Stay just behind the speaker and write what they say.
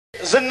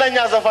ዝነኛ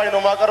ዘፋኝ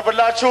ነው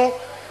ማቀርብላችሁ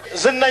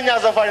ዝነኛ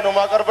ዘፋኝ ነው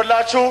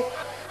ማቀርብላችሁ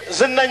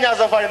ዝነኛ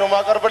ዘፋኝ ነው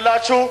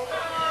ማቀርብላችሁ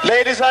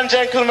Ladies and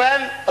gentlemen,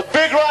 a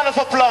big round of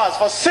applause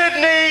for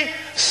Sydney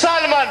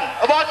Salman.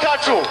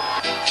 እባካችሁ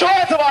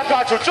ጩኸት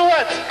እባካችሁ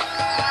ጩኸት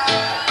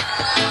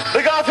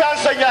ድጋፍ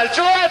ያንሰኛል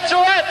ጩኸት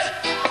ጩኸት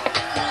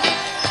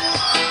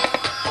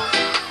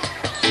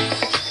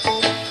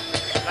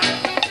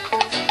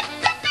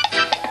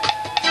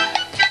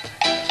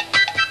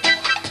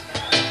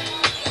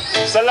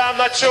ሰላም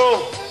ናችሁ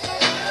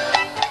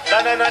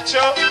ደህና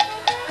ናችሁ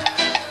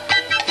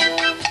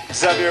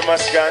እግዚአብሔር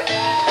ይመስገን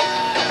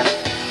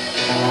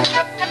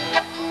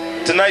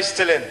Tonight's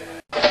still in.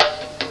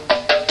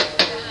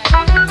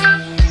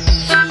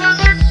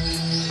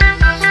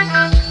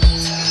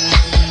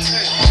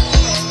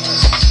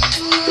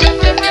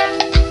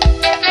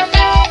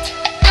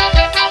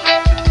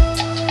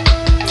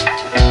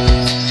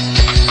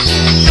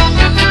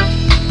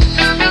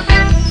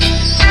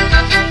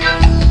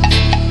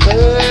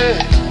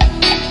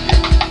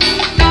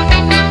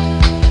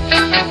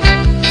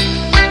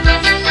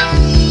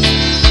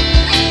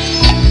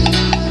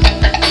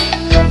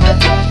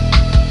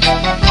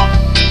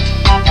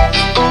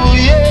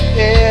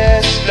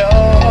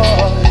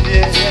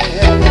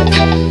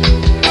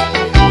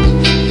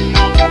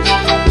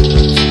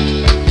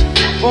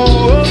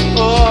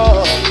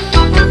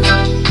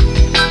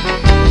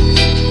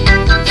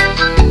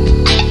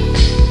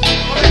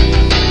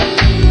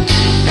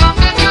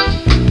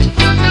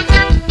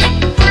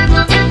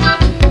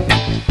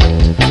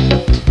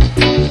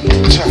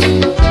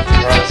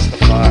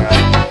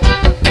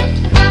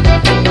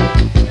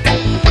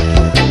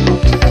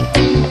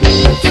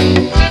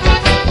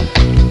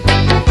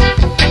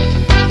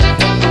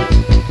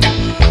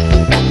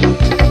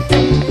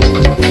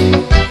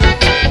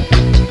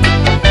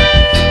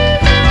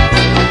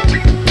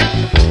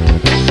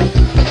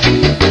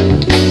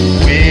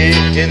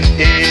 In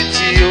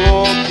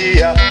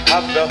Ethiopia,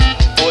 have the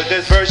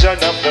oldest version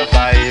of the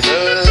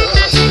Bible.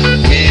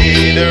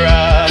 We the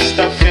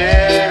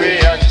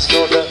Rastafarians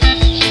know the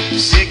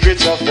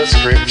secrets of the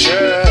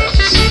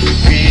scriptures.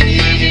 We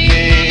in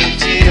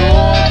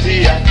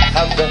Ethiopia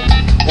have the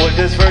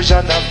oldest version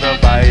of the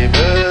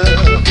Bible.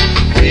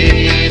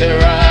 We the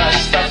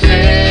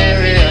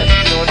Rastafarians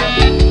know the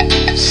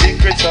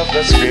secrets of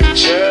the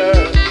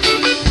scriptures.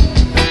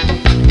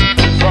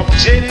 From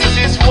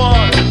Genesis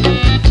 1.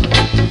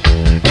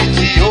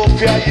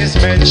 Ethiopia is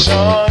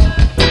mentioned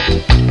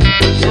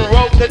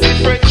throughout the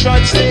different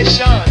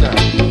translation.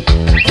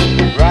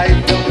 Right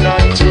down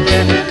unto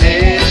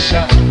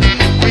Revelation,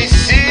 we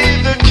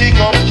see the King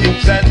of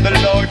Kings and the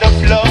Lord of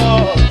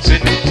Lords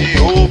in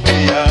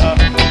Ethiopia.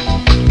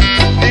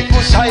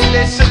 Nikus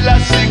Haile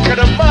Selassie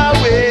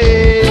Kadamawe.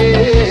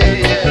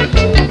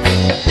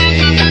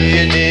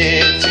 In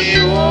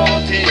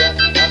Ethiopia,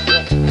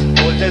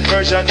 the oldest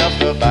version of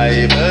the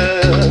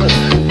Bible.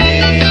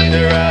 In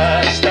the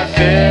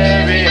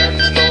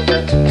Rastafarians know the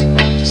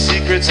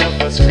secrets of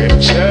the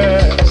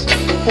scriptures.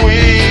 We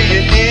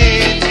in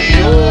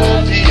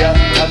Ethiopia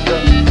have the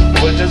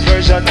oldest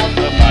version of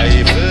the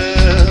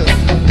Bible.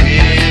 We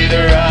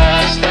the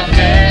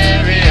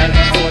Rastafarians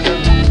know the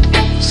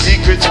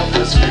secrets of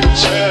the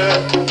scripture.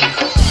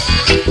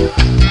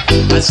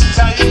 As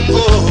time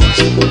goes,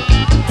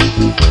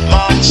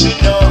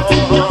 marching on,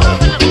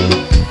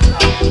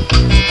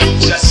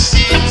 just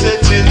seated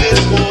in this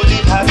holy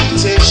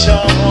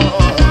habitation.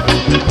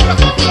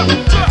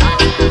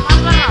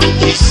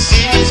 He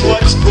sees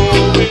what's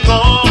going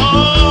on.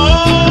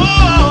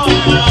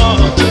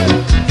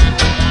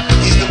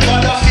 He's the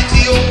God of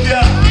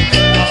Ethiopia,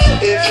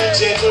 of every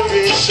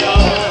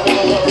generation.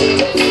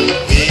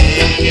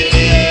 In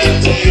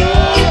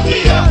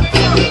Ethiopia,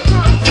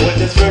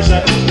 oldest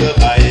version of the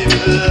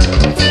Bible.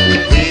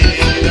 We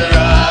the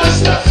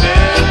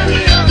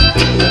Rastafarians,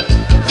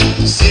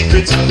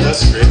 secrets of the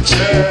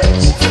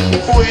scriptures.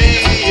 We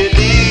in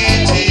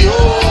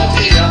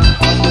Ethiopia,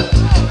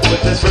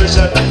 oldest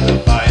version of the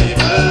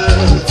Bible.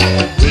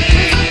 We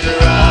the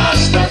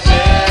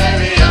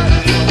Rastafarians,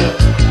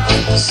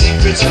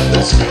 secrets of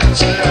the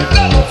scripture.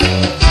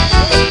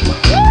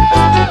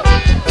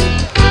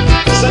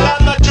 Salam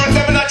not true,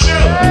 never not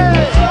true.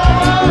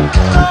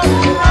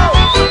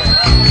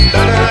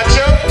 Dana not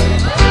true.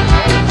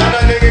 Dana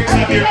nigga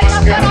come here, must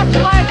go.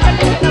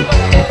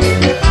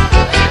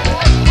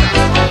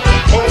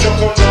 Conjo,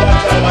 conjo,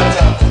 waka,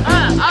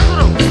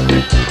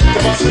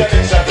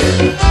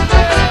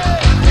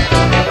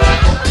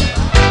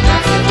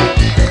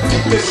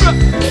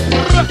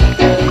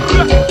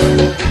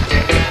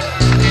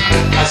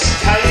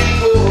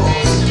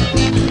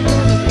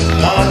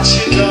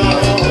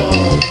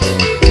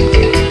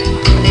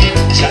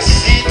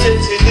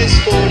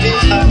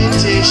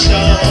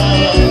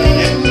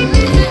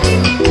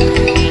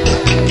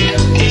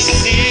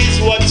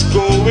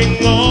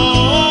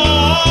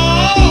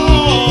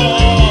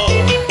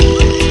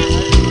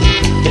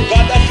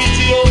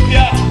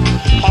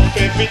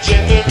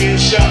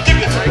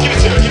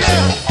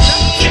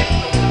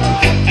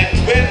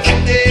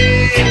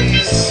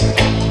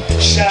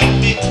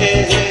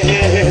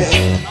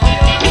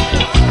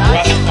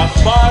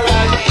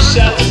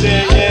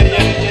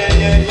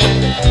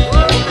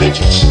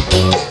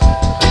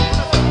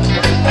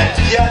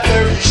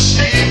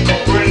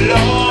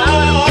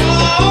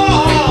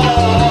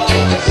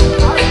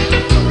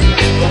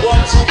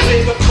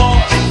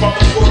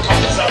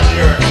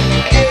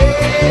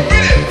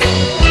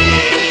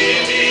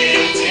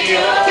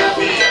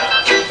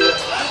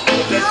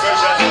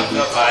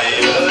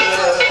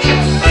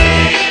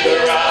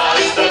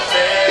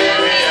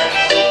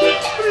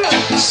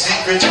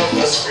 secret of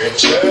the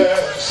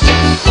scriptures.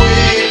 We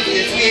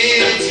in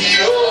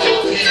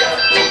Ethiopia,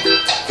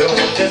 the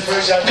oldest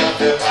version of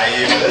the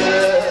Bible.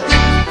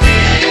 We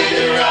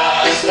the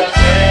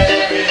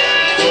Rastafari,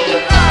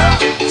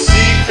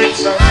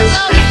 secrets of the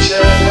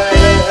scriptures,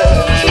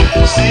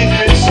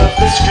 secrets of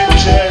the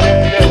scriptures,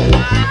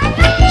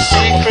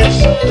 secrets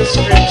of the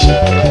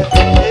scriptures.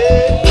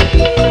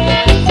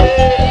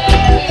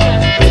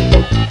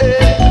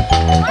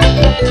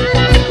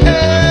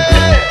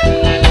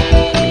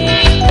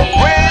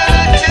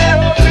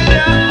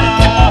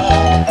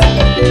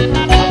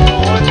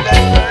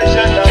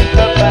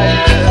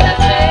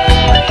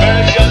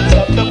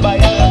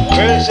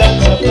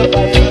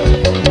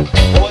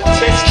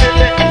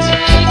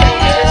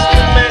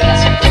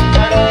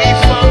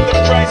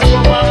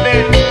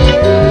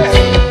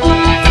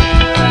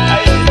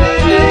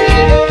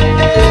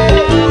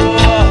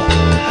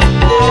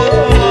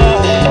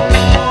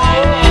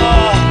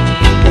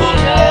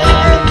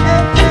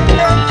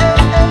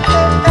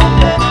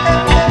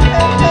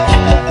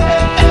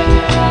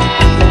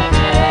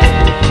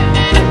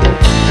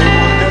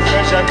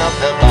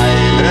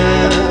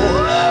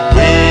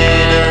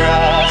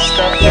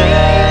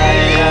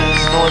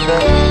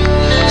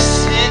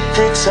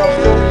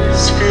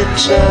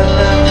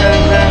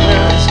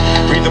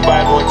 Read the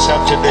Bible one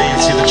chapter a day,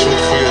 you see the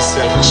truth for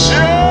yourself.